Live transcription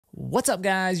What's up,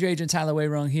 guys? Your agent Tyler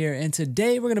Wayrung here, and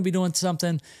today we're going to be doing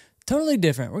something totally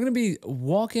different. We're going to be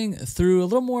walking through a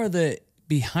little more of the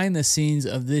behind the scenes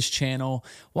of this channel,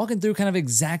 walking through kind of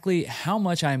exactly how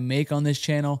much I make on this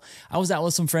channel. I was out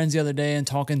with some friends the other day and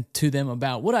talking to them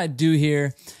about what I do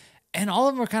here, and all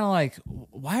of them are kind of like,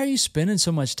 why are you spending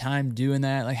so much time doing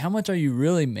that? Like, how much are you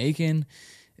really making?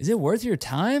 Is it worth your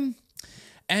time?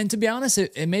 And to be honest,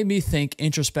 it made me think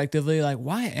introspectively, like,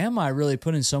 why am I really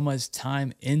putting so much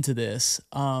time into this?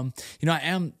 I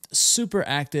am super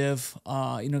active,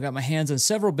 got my hands in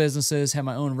several businesses, have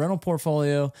my own rental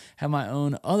portfolio, have my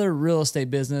own other real estate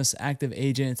business, active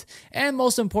agent, and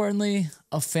most importantly,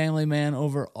 a family man.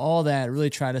 Over all that, really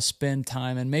try to spend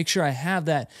time and make sure I have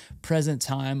that present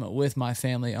time with my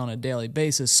family on a daily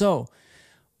basis. So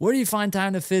where do you find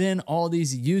time to fit in all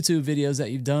these YouTube videos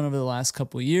that you've done over the last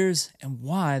couple of years, and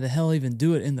why the hell even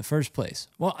do it in the first place?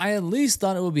 Well, I at least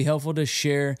thought it would be helpful to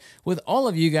share with all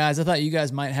of you guys. I thought you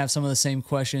guys might have some of the same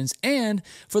questions, and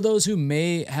for those who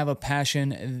may have a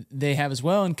passion they have as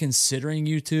well in considering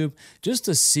YouTube, just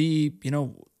to see,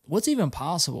 what's even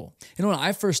possible. When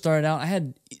I first started out, I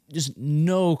had just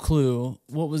no clue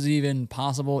what was even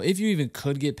possible, if you even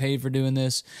could get paid for doing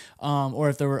this, or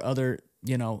if there were other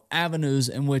avenues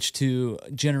in which to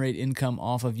generate income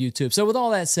off of YouTube. So with all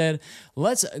that said,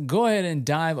 let's go ahead and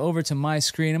dive over to my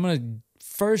screen. I'm going to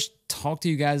first talk to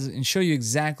you guys and show you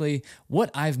exactly what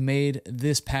I've made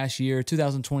this past year,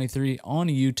 2023, on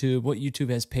YouTube, what YouTube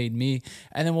has paid me.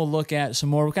 And then we'll look at some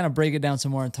more. We'll kind of break it down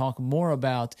some more and talk more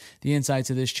about the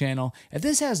insights of this channel. If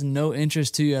this has no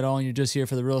interest to you at all and you're just here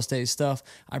for the real estate stuff,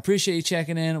 I appreciate you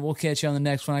checking in. We'll catch you on the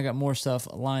next one. I got more stuff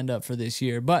lined up for this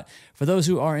year. But for those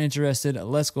who are interested,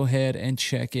 let's go ahead and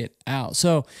check it out.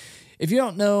 So if you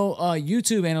don't know,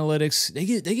 YouTube analytics,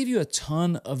 they give you a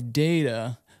ton of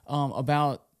data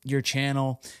about your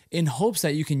channel in hopes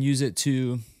that you can use it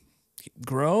to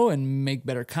grow and make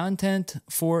better content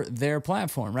for their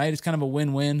platform, right? It's kind of a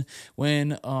win-win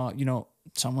when,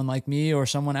 someone like me or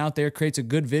someone out there creates a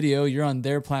good video, you're on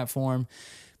their platform,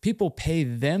 people pay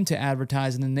them to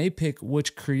advertise, and then they pick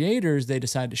which creators they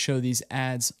decide to show these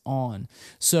ads on.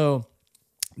 So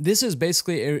this is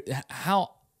basically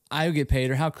how I get paid,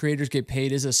 or how creators get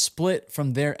paid, is a split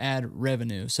from their ad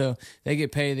revenue. So they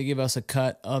get paid, they give us a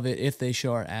cut of it if they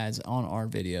show our ads on our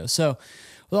video. So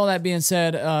with all that being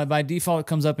said, by default, it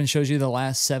comes up and shows you the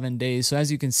last 7 days. So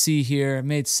as you can see here, I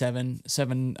made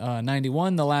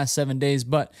 $791 the last 7 days.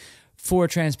 But for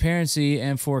transparency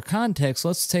and for context,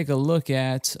 let's take a look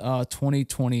at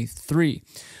 2023.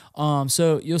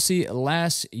 So you'll see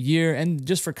last year, and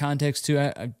just for context too,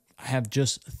 I have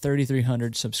just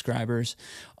 3,300 subscribers.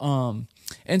 And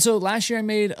so last year I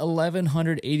made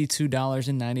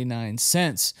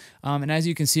 $1,182.99. And as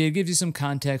you can see, it gives you some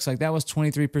context, like that was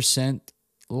 23%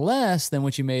 less than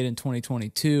what you made in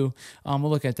 2022. We'll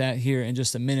look at that here in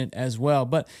just a minute as well,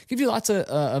 but give you lots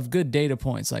of good data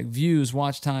points like views,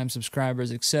 watch time,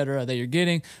 subscribers, etc. that you're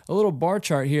getting. A little bar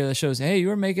chart here that shows, hey, you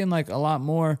were making like a lot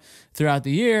more throughout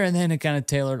the year, and then it kind of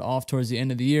tailored off towards the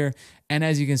end of the year. And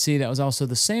as you can see, that was also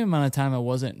the same amount of time I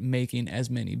wasn't making as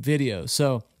many videos.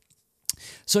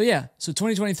 So yeah, so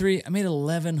 2023, I made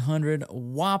 $1,100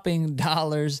 whopping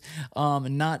dollars.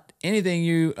 Not anything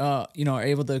you are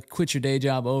able to quit your day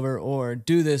job over or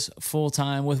do this full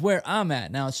time with where I'm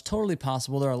at. Now, it's totally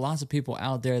possible. There are lots of people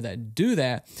out there that do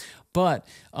that, but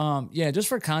yeah, just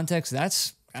for context,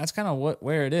 that's kind of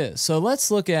where it is. So let's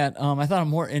look at, I thought a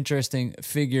more interesting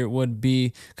figure would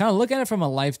be kind of look at it from a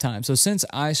lifetime. So since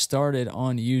I started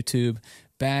on YouTube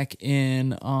back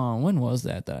in, when was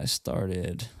that I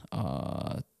started?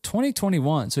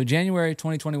 2021. So January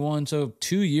 2021. So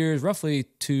 2 years, roughly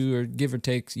 2 or give or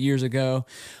take years ago.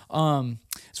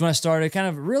 Is when I started, kind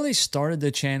of really started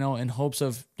the channel in hopes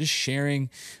of just sharing,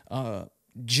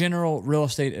 general real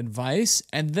estate advice.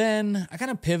 And then I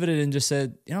kind of pivoted and just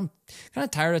said, I'm kind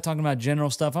of tired of talking about general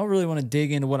stuff. I really want to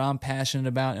dig into what I'm passionate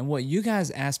about and what you guys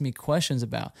ask me questions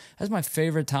about. That's my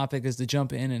favorite topic, is to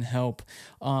jump in and help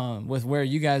with where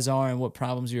you guys are and what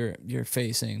problems you're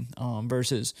facing,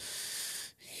 versus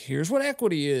here's what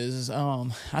equity is.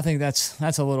 I think that's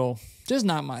a little just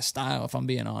not my style, if I'm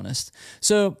being honest.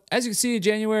 So as you can see,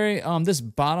 January, this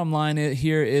bottom line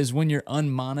here is when you're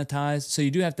unmonetized. So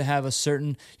you do have to have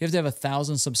you have to have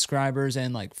 1,000 subscribers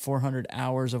and like 400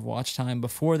 hours of watch time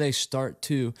before they start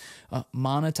to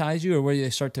monetize you, or where they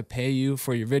start to pay you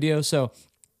for your video. So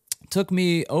took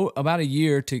me about a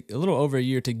little over a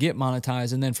year to get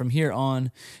monetized, and then from here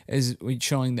on is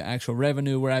showing the actual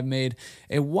revenue, where I've made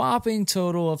a whopping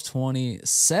total of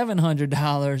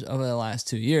 $2,700 over the last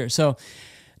 2 years. So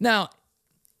now,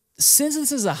 since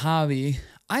this is a hobby,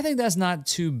 I think that's not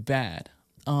too bad.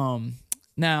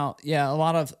 Now, yeah, a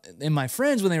lot of and my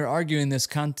friends, when they were arguing this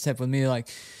concept with me, like,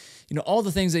 all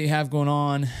the things that you have going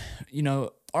on,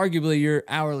 arguably your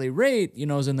hourly rate,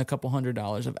 is in the couple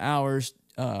 $100s of hours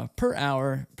per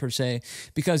hour per se,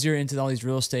 because you're into all these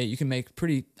real estate. You can make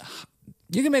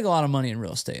a lot of money in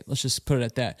real estate. Let's just put it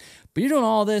at that. But you're doing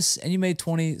all this and you made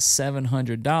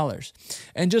 $2,700.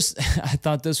 And just, I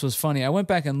thought this was funny. I went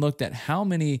back and looked at how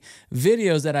many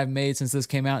videos that I've made since this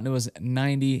came out, and it was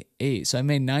 98. So I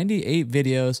made 98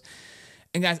 videos.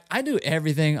 And guys, I do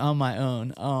everything on my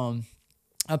own.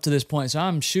 Up to this point. So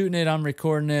I'm shooting it, I'm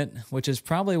recording it, which is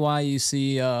probably why you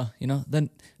see, the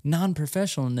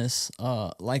non-professionalness,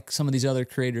 like some of these other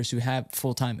creators who have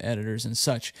full-time editors and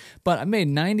such. But I made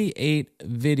 98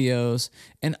 videos,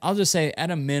 and I'll just say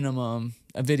at a minimum,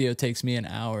 a video takes me an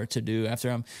hour to do after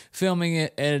I'm filming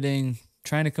it, editing,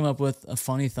 trying to come up with a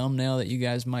funny thumbnail that you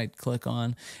guys might click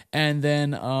on, and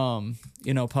then,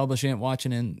 publishing it,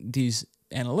 watching in these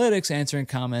analytics, answering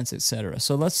comments, etc.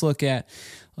 So let's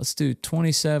do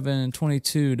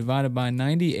 22 divided by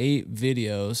 98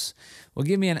 videos will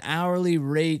give me an hourly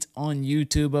rate on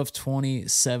YouTube of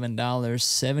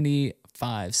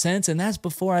 $27.75, and that's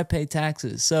before I pay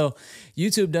taxes. So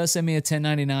YouTube does send me a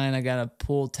 1099. I got to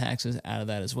pull taxes out of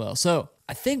that as well. So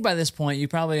I think by this point, you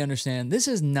probably understand this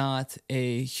is not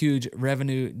a huge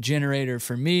revenue generator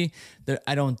for me.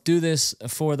 I don't do this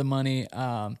for the money.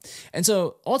 And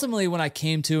so ultimately when I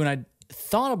came to, and I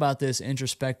thought about this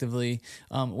introspectively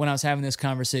when I was having this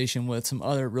conversation with some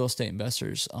other real estate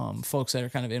investors, folks that are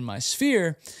kind of in my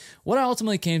sphere, what I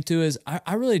ultimately came to is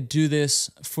I really do this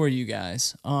for you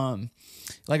guys.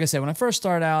 Like I said, when I first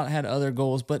started out, I had other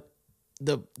goals, but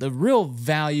the real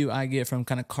value I get from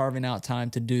kind of carving out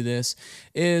time to do this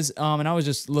is, and I was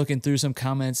just looking through some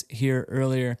comments here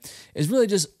earlier, is really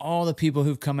just all the people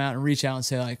who've come out and reach out and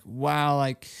say like, wow,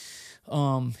 like,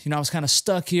 I was kind of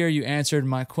stuck here. You answered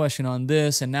my question on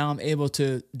this, and now I'm able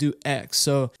to do X.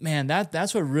 So man,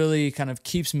 that's what really kind of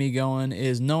keeps me going,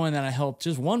 is knowing that I helped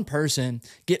just one person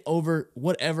get over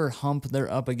whatever hump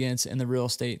they're up against in the real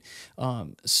estate,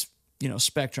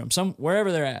 spectrum,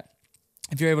 wherever they're at.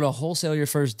 If you're able to wholesale your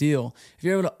first deal, if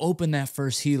you're able to open that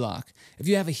first HELOC, if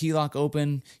you have a HELOC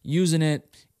open, using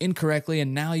it incorrectly,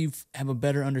 and now you have a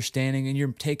better understanding and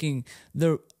you're taking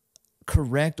the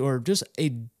correct or just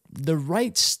the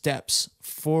right steps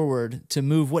forward to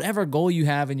move whatever goal you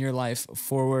have in your life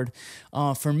forward.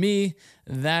 For me,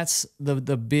 that's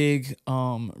the big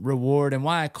reward, and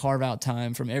why I carve out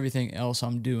time from everything else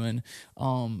I'm doing,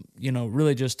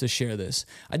 really just to share this.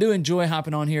 I do enjoy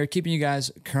hopping on here, keeping you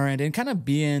guys current, and kind of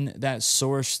being that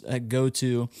source, that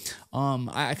go-to.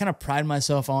 I kind of pride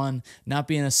myself on not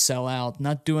being a sellout,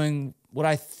 not doing what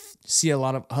I see a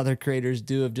lot of other creators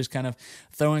do, of just kind of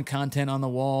throwing content on the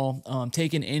wall,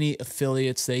 taking any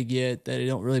affiliates they get that they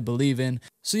don't really believe in.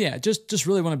 So yeah, just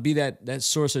really want to be that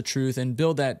source of truth and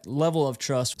build that level of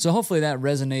trust. So hopefully that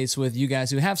resonates with you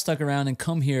guys who have stuck around and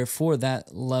come here for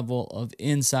that level of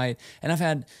insight. And I've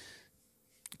had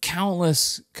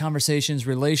countless conversations,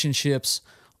 relationships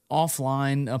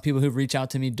offline, people who've reached out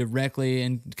to me directly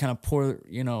and kind of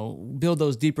build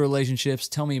those deeper relationships,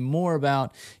 tell me more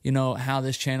about, how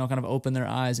this channel kind of opened their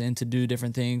eyes and to do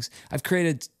different things. I've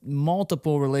created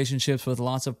multiple relationships with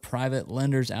lots of private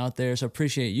lenders out there. So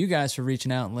appreciate you guys for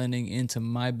reaching out and lending into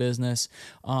my business.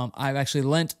 I've actually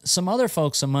lent some other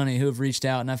folks some money who have reached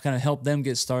out, and I've kind of helped them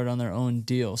get started on their own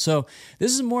deal. So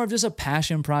this is more of just a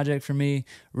passion project for me.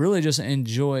 Really just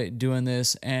enjoy doing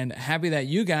this, and happy that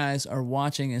you guys are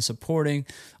watching and supporting,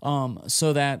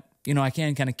 so that I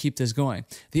can kind of keep this going.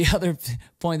 The other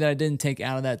point that I didn't take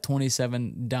out of that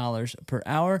 $27 per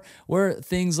hour were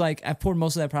things like, I poured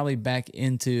most of that probably back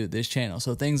into this channel.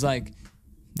 So things like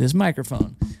this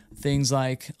microphone, things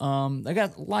like I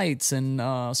got lights and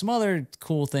some other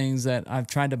cool things that I've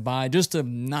tried to buy just to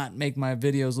not make my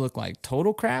videos look like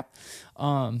total crap.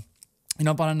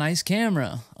 Bought a nice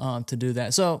camera to do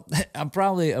that. So I'm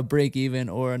probably a break even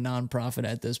or a nonprofit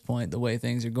at this point, the way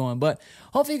things are going. But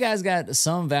hopefully you guys got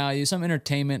some value, some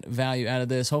entertainment value out of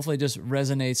this. Hopefully it just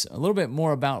resonates a little bit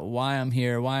more about why I'm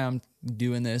here, why I'm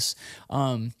doing this.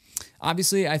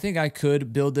 Obviously, I think I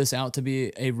could build this out to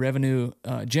be a revenue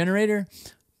generator,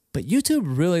 but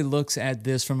YouTube really looks at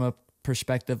this from a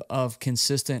perspective of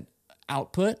consistent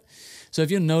output. So if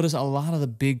you'll notice, a lot of the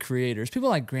big creators, people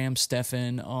like Graham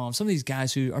Stephan, some of these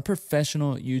guys who are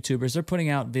professional YouTubers, they're putting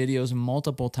out videos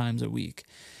multiple times a week.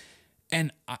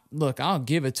 And look, I'll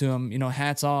give it to them,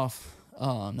 hats off.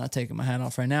 I'm not taking my hat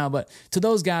off right now, but to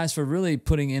those guys for really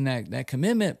putting in that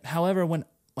commitment. However, when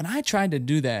I tried to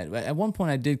do that, at one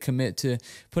point I did commit to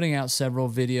putting out several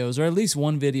videos, or at least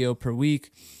one video per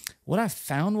week. what I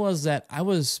found was that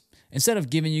instead of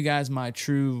giving you guys my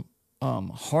true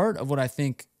heart of what I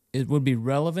think it would be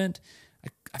relevant,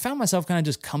 I found myself kind of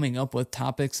just coming up with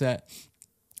topics that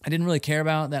I didn't really care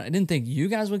about, that I didn't think you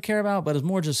guys would care about, but it's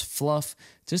more just fluff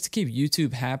just to keep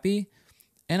YouTube happy.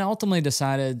 And I ultimately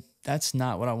decided that's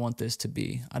not what I want this to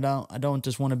be. I don't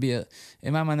just want to be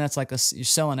in my mind, that's like you're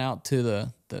selling out to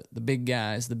the big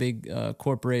guys, the big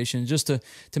corporations, just to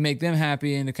make them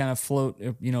happy and to kind of float,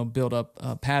 build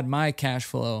up, pad my cash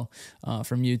flow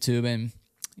from YouTube. And,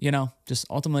 just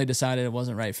ultimately decided it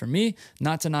wasn't right for me.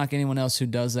 Not to knock anyone else who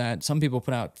does that. Some people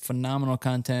put out phenomenal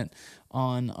content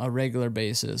on a regular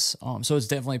basis. So it's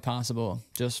definitely possible,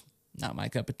 just not my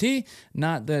cup of tea,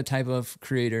 not the type of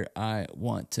creator I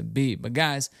want to be. But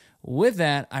guys, with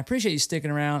that, I appreciate you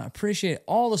sticking around. I appreciate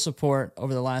all the support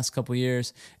over the last couple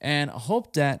years, and I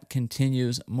hope that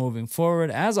continues moving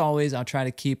forward. As always, I'll try to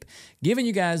keep giving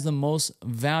you guys the most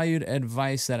valued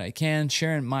advice that I can,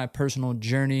 sharing my personal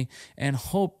journey, and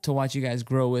hope to watch you guys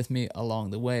grow with me along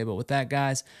the way. But with that,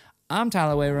 guys, I'm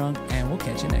Tyler Wayrung, and we'll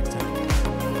catch you next time.